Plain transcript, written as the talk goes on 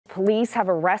Police have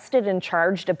arrested and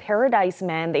charged a Paradise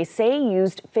man they say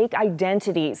used fake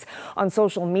identities on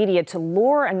social media to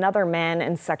lure another man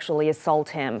and sexually assault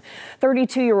him.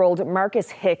 32-year-old Markus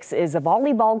Hicks is a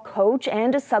volleyball coach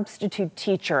and a substitute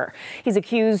teacher. He's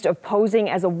accused of posing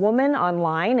as a woman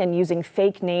online and using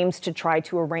fake names to try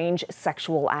to arrange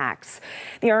sexual acts.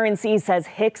 The RNC says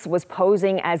Hicks was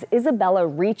posing as Isabella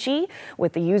Ricci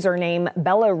with the username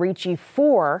Bella Ricci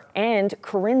 4 and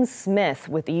Corinne Smith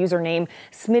with the username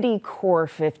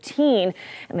Core15,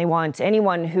 and they want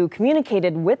anyone who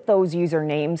communicated with those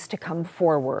usernames to come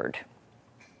forward.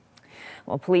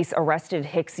 Well, police arrested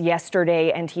Hicks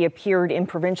yesterday and he appeared in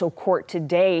provincial court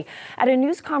today. At a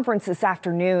news conference this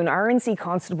afternoon, RNC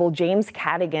Constable James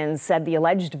Cadigan said the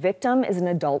alleged victim is an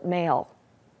adult male.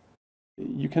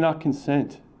 You cannot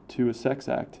consent to a sex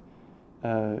act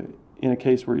in a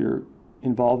case where you're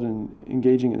involved in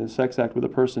engaging in a sex act with a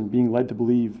person being led to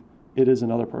believe it is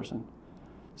another person.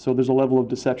 So there's a level of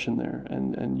deception there,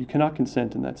 and you cannot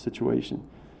consent in that situation.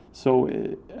 So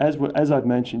as I've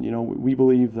mentioned, we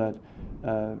believe that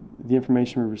the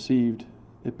information we received,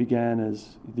 it began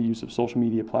as the use of social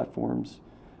media platforms,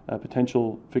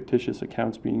 potential fictitious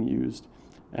accounts being used,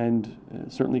 and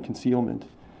certainly concealment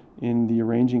in the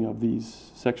arranging of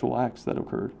these sexual acts that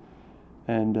occurred.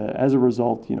 And as a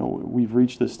result, we've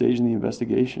reached this stage in the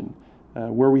investigation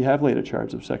where we have laid a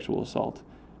charge of sexual assault.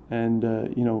 And,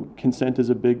 consent is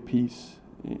a big piece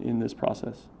in this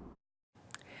process.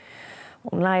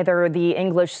 Well, neither the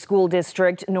English School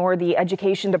District nor the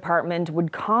Education Department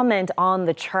would comment on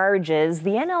the charges.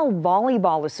 The NL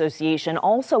Volleyball Association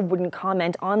also wouldn't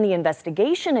comment on the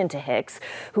investigation into Hicks,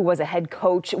 who was a head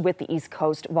coach with the East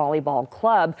Coast Volleyball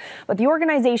Club. But the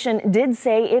organization did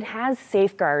say it has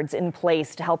safeguards in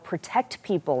place to help protect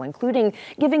people, including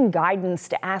giving guidance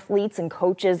to athletes and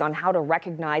coaches on how to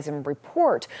recognize and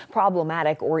report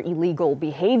problematic or illegal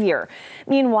behavior.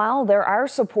 Meanwhile, there are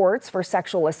supports for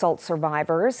sexual assault survivors.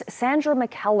 Sandra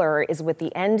McKellar is with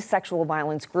the End Sexual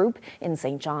Violence Group in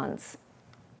St. John's.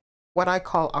 What I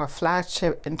call our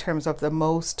flagship in terms of the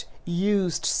most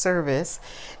used service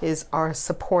is our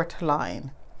support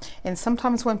line. And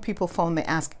sometimes when people phone, they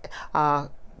ask,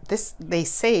 they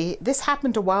say, this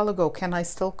happened a while ago, can I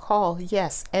still call?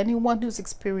 Yes, anyone who's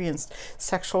experienced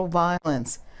sexual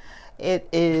violence, it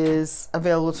is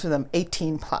available to them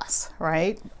 18 plus,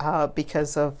 right?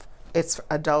 Because of it's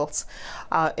adults.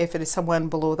 If it is someone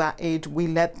below that age, we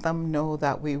let them know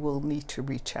that we will need to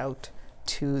reach out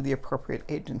to the appropriate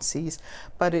agencies.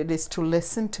 But it is to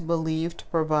listen, to believe, to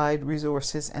provide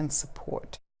resources and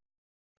support.